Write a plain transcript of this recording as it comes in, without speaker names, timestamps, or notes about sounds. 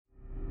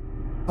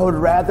I would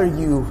rather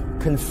you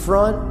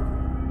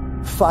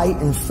confront, fight,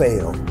 and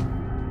fail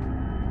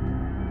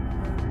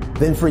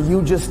than for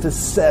you just to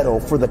settle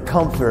for the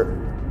comfort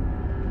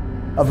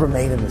of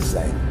remaining the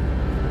same.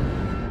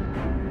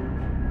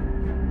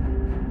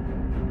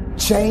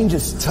 Change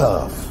is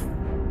tough,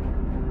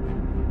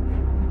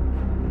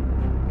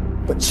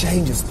 but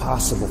change is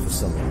possible for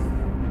someone.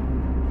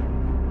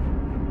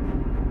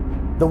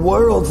 The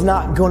world's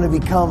not going to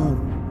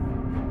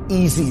become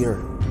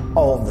easier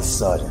all of a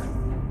sudden.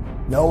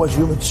 No, as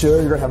you mature,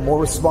 you're going to have more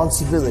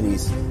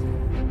responsibilities,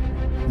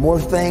 more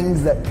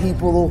things that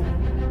people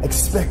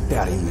expect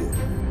out of you.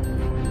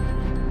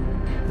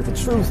 But the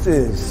truth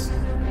is,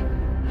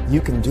 you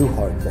can do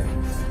hard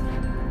things.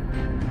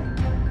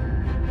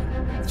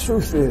 The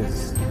truth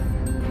is,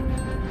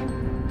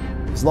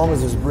 as long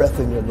as there's breath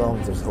in your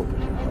lungs, there's hope in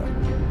your heart.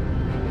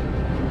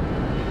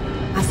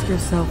 Ask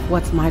yourself,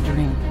 what's my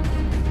dream?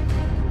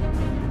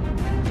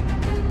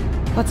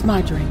 What's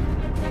my dream?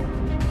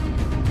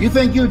 You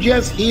think you're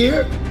just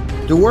here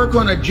to work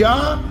on a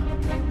job,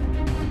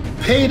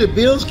 pay the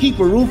bills, keep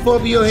a roof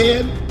over your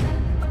head,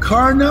 a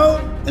car note,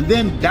 and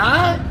then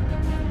die?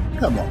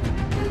 Come on.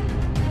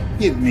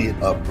 Give me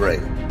a break.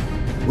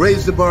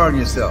 Raise the bar on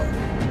yourself.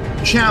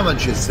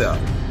 Challenge yourself.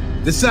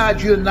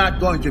 Decide you're not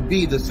going to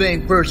be the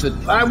same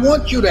person. I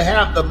want you to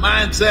have the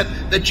mindset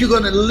that you're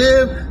going to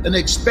live an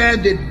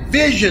expanded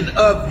vision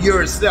of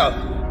yourself.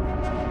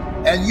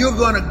 And you're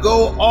going to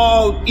go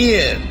all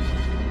in.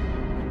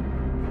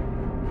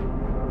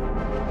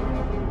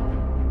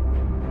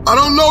 I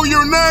don't know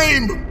your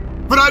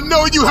name, but I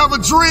know you have a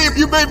dream.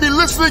 You may be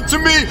listening to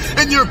me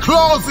in your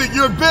closet,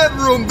 your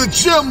bedroom, the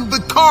gym,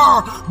 the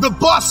car, the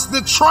bus,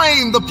 the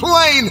train, the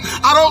plane.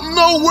 I don't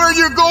know where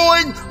you're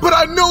going, but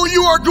I know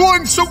you are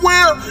going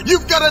somewhere.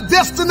 You've got a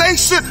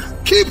destination.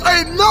 Keep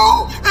a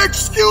no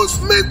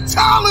excuse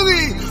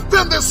mentality.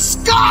 Then the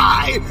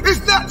sky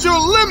is not your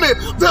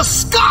limit. The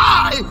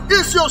sky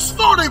is your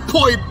starting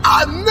point.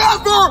 I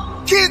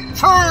never get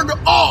turned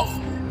off.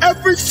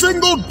 Every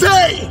single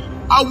day,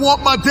 I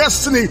want my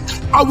destiny.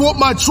 I want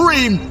my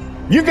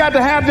dream. You got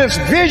to have this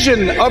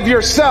vision of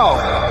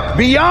yourself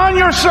beyond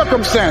your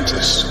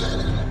circumstances.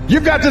 You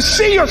got to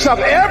see yourself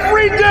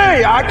every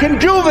day. I can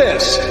do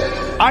this.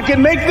 I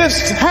can make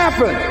this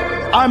happen.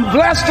 I'm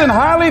blessed and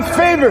highly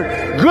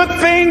favored. Good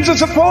things are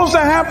supposed to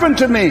happen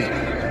to me.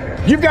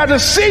 You've got to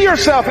see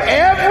yourself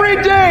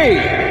every day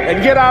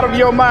and get out of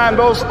your mind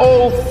those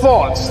old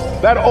thoughts,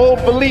 that old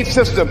belief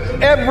system.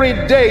 Every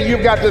day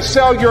you've got to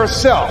sell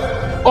yourself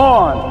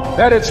on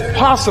that it's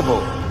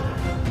possible.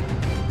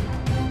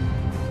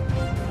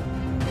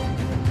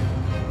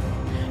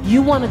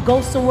 You want to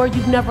go somewhere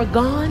you've never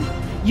gone?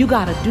 You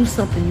got to do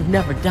something you've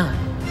never done.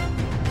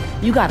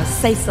 You got to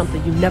say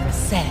something you've never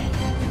said.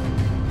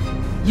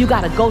 You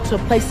got to go to a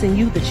place in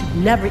you that you've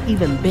never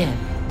even been.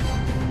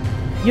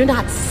 You're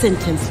not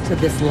sentenced to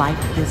this life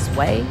this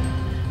way.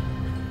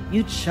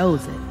 You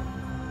chose it.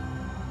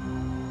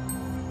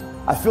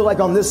 I feel like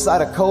on this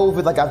side of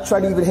COVID, like I've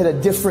tried to even hit a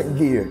different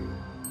gear.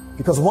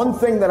 Because one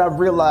thing that I've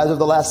realized over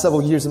the last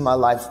several years in my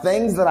life,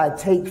 things that I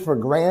take for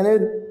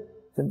granted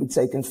can be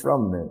taken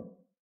from me.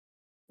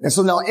 And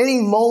so now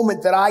any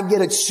moment that I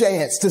get a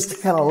chance just to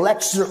kind of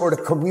lecture or to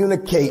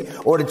communicate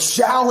or to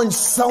challenge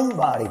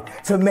somebody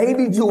to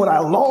maybe do what I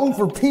long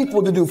for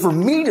people to do, for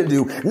me to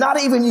do, not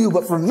even you,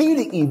 but for me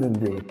to even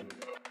do.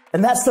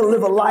 And that's to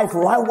live a life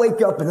where I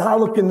wake up and I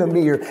look in the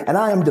mirror and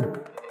I am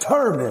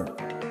determined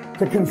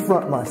to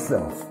confront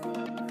myself.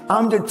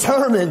 I'm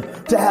determined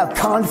to have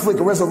conflict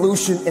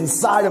resolution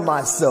inside of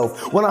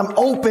myself when I'm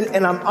open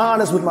and I'm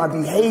honest with my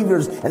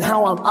behaviors and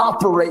how I'm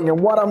operating and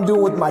what I'm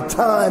doing with my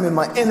time and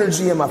my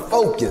energy and my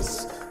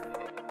focus.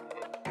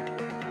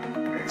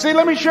 See,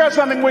 let me share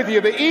something with you.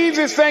 The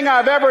easiest thing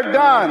I've ever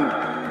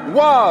done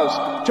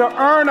was to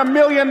earn $1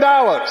 million.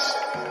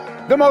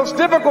 The most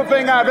difficult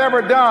thing I've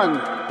ever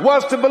done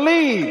was to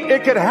believe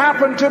it could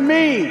happen to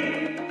me.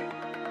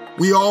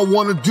 We all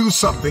want to do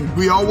something.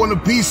 We all want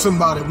to be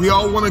somebody. We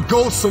all want to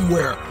go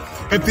somewhere.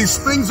 If these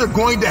things are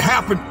going to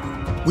happen,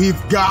 we've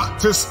got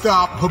to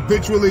stop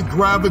habitually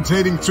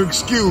gravitating to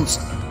excuse.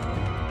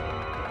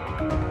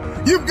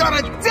 You've got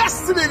a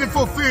destiny to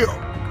fulfill.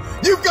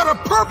 You've got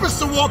a purpose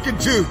to walk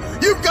into.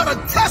 You've got a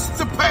test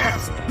to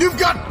pass. You've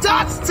got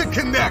dots to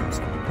connect,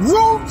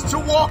 rooms to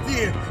walk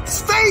in,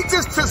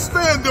 stages to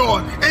stand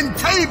on, and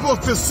tables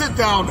to sit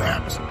down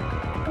at.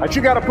 But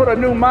you got to put a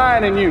new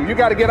mind in you. You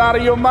got to get out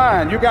of your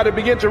mind. You got to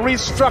begin to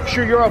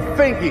restructure your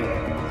thinking.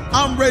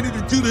 I'm ready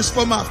to do this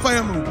for my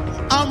family.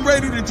 I'm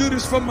ready to do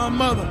this for my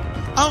mother.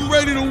 I'm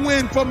ready to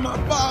win for my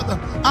father.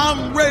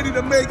 I'm ready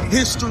to make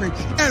history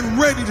and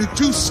ready to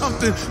do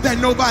something that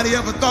nobody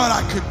ever thought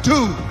I could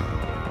do.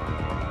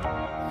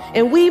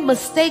 And we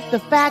mistake the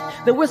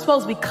fact that we're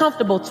supposed to be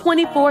comfortable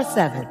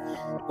 24/7.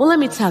 Well, let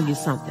me tell you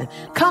something.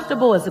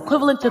 Comfortable is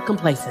equivalent to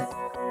complacent.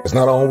 It's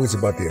not always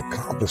about the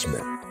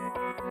accomplishment.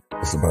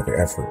 It's about the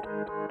effort.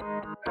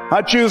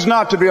 I choose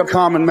not to be a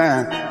common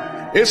man.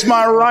 It's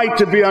my right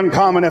to be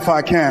uncommon if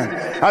I can.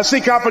 I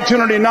seek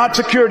opportunity, not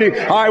security.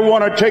 I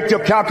want to take the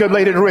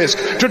calculated risk.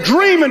 To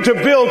dream and to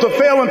build, to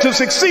fail and to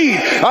succeed.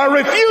 I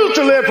refuse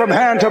to live from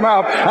hand to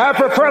mouth. I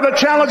prefer the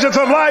challenges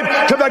of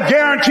life to the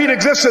guaranteed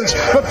existence.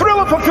 The thrill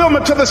of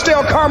fulfillment to the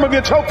stale calm of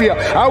utopia.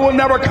 I will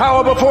never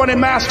cower before any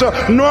master,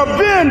 nor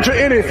bend to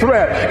any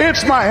threat.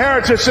 It's my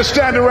heritage to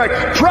stand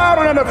erect, proud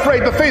and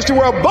unafraid, to face the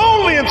world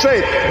boldly and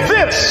say,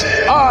 this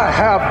I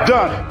have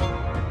done.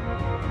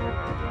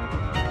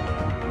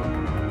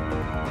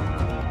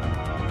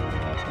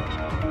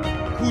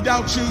 Who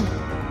doubts you?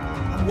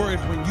 I'm worried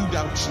when you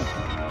doubt you.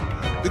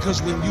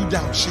 Because when you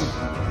doubt you,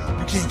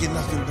 you can't get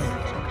nothing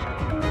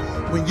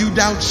done. When you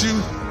doubt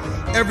you,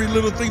 every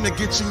little thing that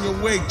gets in your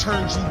way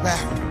turns you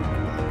back.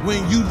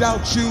 When you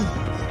doubt you,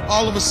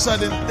 all of a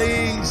sudden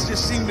things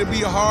just seem to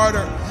be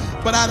harder.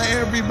 But out of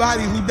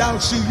everybody who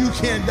doubts you, you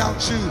can't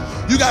doubt you.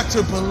 You got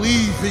to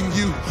believe in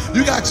you.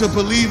 You got to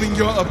believe in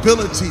your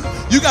ability.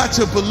 You got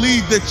to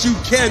believe that you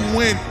can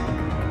win.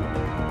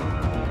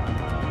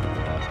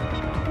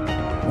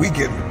 We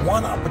get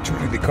one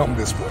opportunity to come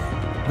this way.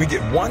 We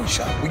get one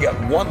shot. We got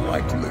one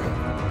life to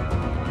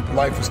live.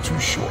 Life is too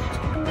short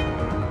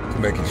to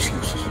make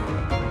excuses.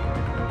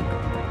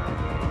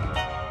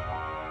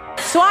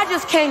 So I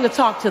just came to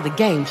talk to the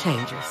game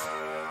changers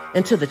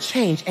and to the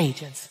change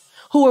agents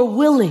who are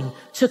willing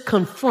to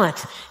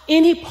confront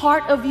any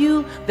part of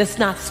you that's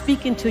not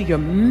speaking to your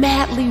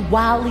madly,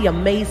 wildly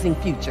amazing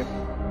future.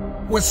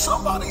 When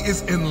somebody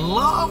is in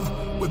love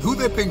with who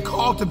they've been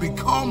called to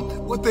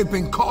become, what they've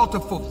been called to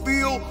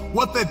fulfill,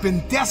 what they've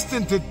been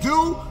destined to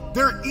do,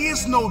 there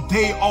is no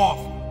day off.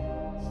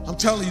 I'm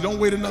telling you, don't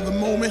wait another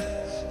moment.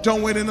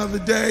 Don't wait another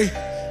day.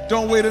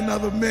 Don't wait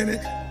another minute.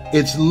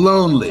 It's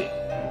lonely.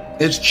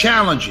 It's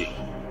challenging.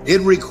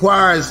 It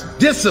requires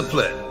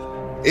discipline.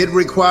 It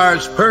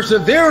requires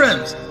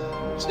perseverance.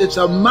 It's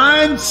a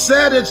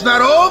mindset. It's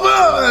not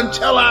over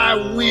until I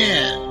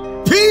win.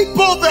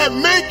 People that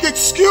make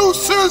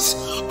excuses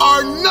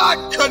are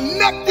not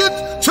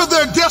connected to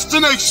their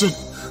destination.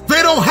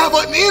 They don't have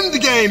an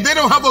end game. They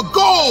don't have a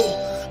goal.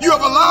 You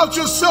have allowed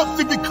yourself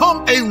to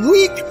become a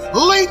weak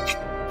link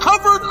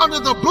covered under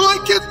the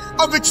blanket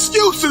of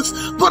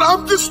excuses. But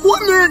I'm just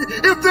wondering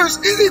if there's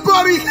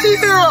anybody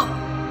here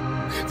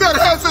that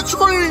has a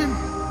dream.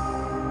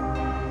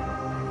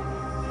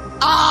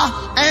 I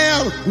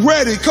am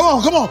ready. Come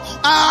on, come on.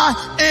 I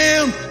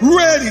am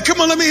ready. Come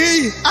on, let me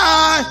hear you.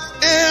 I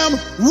am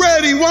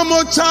ready. One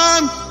more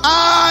time.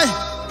 I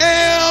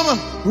am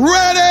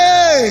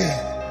ready.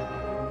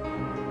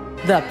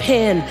 The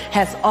pen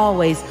has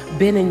always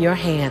been in your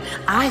hand.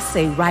 I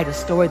say write a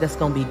story that's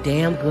going to be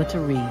damn good to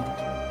read.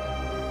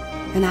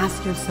 And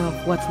ask yourself,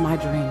 what's my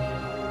dream?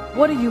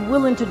 What are you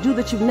willing to do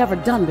that you've never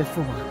done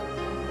before?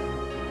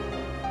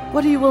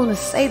 What are you willing to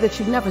say that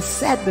you've never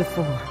said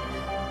before?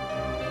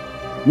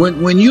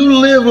 When you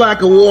live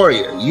like a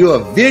warrior, you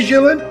are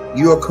vigilant,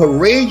 you are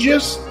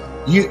courageous,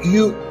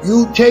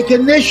 you take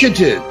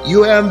initiative,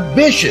 you're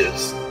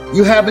ambitious,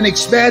 you have an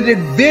expanded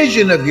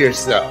vision of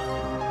yourself.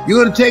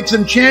 You're going to take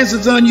some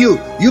chances on you.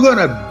 You're going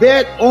to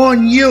bet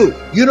on you.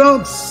 You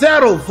don't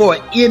settle for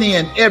any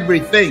and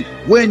everything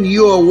when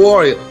you're a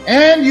warrior.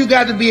 And you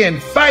got to be in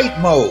fight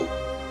mode.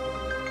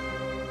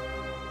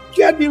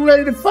 You got to be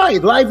ready to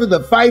fight. Life is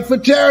a fight for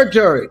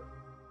territory.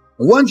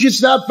 Once you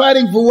stop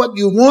fighting for what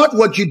you want,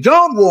 what you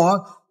don't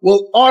want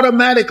will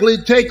automatically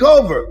take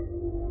over.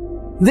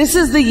 This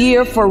is the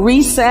year for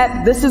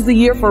reset. This is the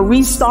year for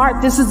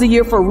restart. This is the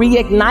year for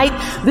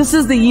reignite. This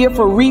is the year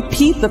for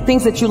repeat the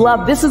things that you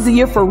love. This is the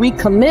year for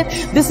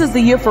recommit. This is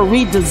the year for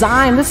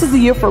redesign. This is the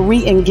year for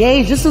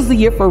reengage. This is the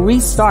year for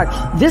restart.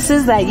 This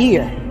is that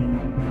year.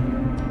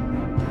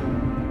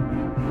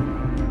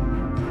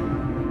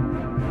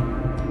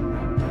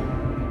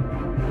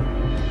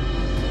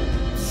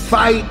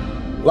 Fight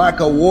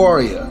like a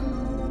warrior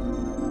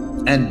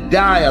and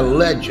die a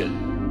legend.